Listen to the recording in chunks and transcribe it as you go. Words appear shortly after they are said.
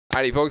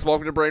Alrighty folks,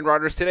 welcome to Brain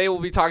Rotters. Today we'll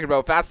be talking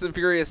about Fast and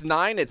Furious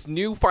 9, its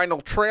new final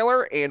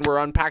trailer, and we're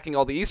unpacking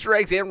all the Easter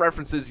eggs and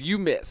references you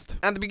missed.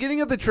 At the beginning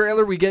of the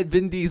trailer, we get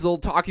Vin Diesel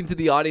talking to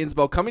the audience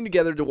about coming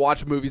together to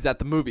watch movies at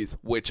the movies,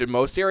 which in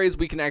most areas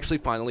we can actually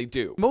finally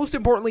do. Most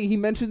importantly, he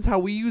mentions how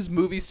we use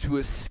movies to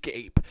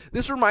escape.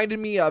 This reminded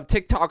me of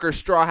TikToker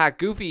Straw Hat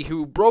Goofy,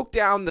 who broke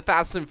down the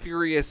Fast and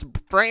Furious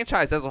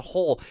franchise as a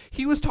whole.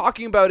 He was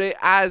talking about it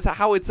as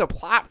how it's a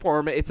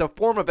platform, it's a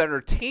form of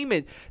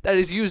entertainment that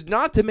is used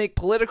not to make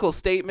political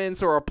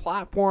statements or a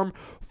platform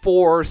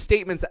for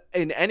statements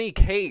in any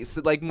case,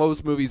 like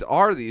most movies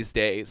are these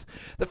days.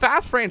 The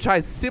Fast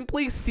franchise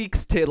simply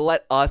seeks to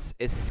let us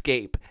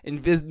escape, and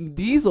Vin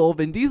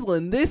Diesel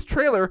in this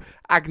trailer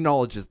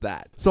acknowledges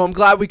that. So I'm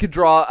glad we could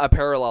draw a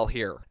parallel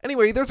here.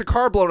 Anyway, there's a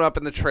car blown up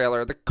in the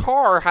trailer. The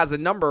car has a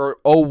number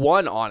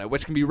 01 on it,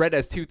 which can be read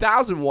as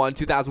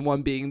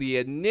 2001 being the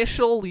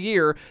initial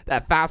year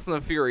that Fast and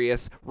the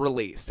Furious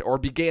released or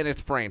began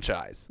its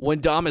franchise. When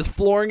Dom is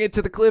flooring it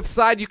to the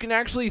cliffside, you can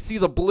actually see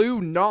the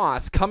blue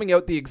NOS coming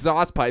out the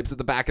exhaust pipes at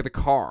the back of the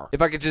car. If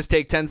I could just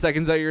take 10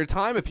 seconds out of your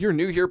time, if you're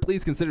new here,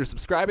 please consider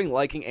subscribing,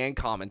 liking, and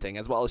commenting,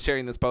 as well as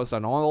sharing this post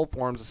on all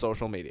forms of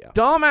social media.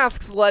 Dom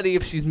asks Letty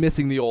if she's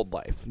missing the old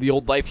life. The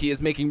old life he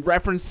is making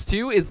reference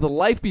to is the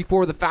life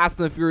before the Fast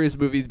and the Furious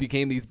movies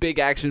became these big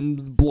action,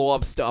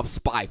 blow-up stuff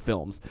spy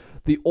films.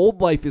 The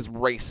old life is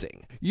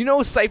racing. You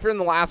know, Cipher in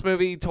the last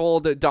movie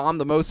told Dom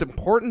the most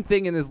important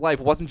thing in his life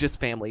wasn't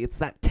just family, it's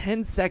that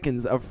 10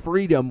 seconds of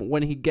freedom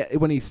when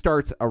he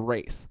starts a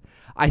race.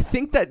 I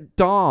think that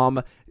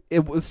Dom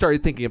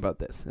started thinking about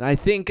this, and I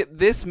think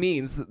this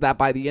means that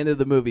by the end of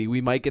the movie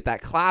we might get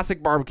that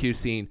classic barbecue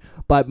scene,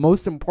 but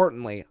most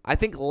importantly, I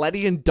think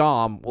Letty and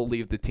Dom will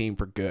leave the team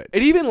for good.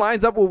 It even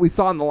lines up what we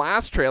saw in the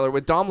last trailer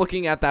with Dom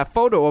looking at that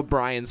photo of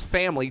Brian's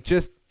family,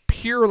 just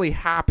purely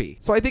happy.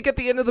 So I think at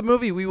the end of the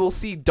movie we will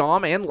see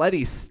Dom and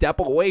Letty step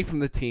away from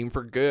the team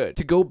for good,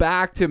 to go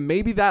back to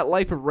maybe that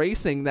life of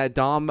racing that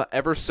Dom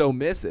ever so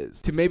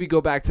misses, to maybe go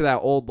back to that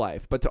old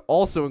life, but to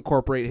also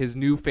incorporate his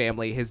new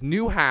family, his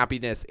new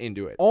happiness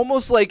into it.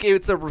 Almost like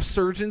it's a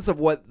resurgence of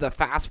what the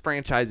Fast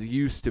franchise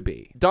used to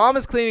be. Dom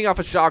is cleaning off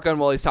a shotgun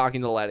while he's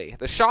talking to Letty.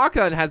 The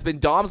shotgun has been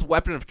Dom's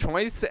weapon of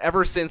choice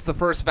ever since the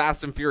first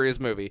Fast and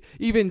Furious movie,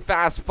 even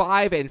Fast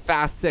 5 and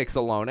Fast 6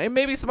 alone, and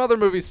maybe some other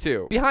movies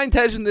too. Behind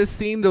Tej in this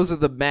scene, those are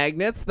the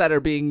magnets that are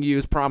being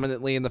used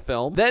prominently in the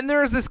film. Then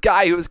there's this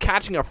guy who is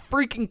catching a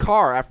freaking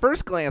car. At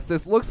first glance,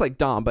 this looks like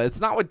Dom, but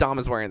it's not what Dom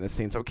is wearing in this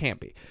scene, so it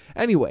can't be.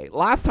 Anyway,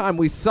 last time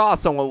we saw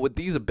someone with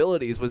these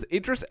abilities was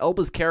Idris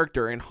Elba's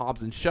character in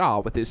Hobbs and Shaw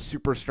with his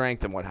super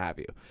strength and what have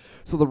you.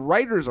 So the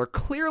writers are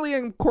clearly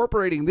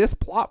incorporating this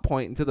plot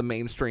point into the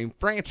mainstream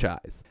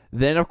franchise.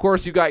 Then, of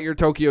course, you got your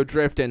Tokyo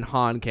Drift and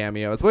Han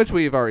cameos, which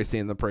we've already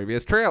seen in the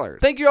previous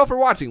trailers. Thank you all for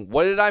watching.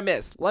 What did I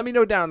miss? Let me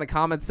know down in the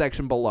comments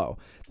section below.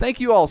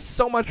 Thank you all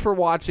so much for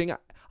watching.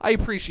 I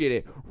appreciate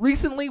it.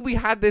 Recently, we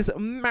had this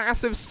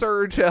massive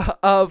surge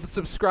of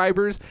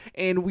subscribers,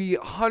 and we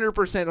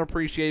 100%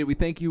 appreciate it. We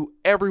thank you,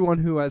 everyone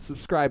who has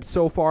subscribed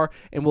so far,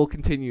 and will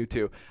continue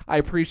to. I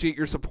appreciate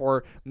your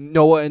support.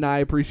 Noah and I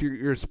appreciate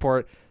your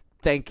support.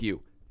 Thank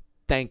you.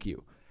 Thank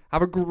you.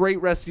 Have a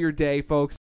great rest of your day, folks.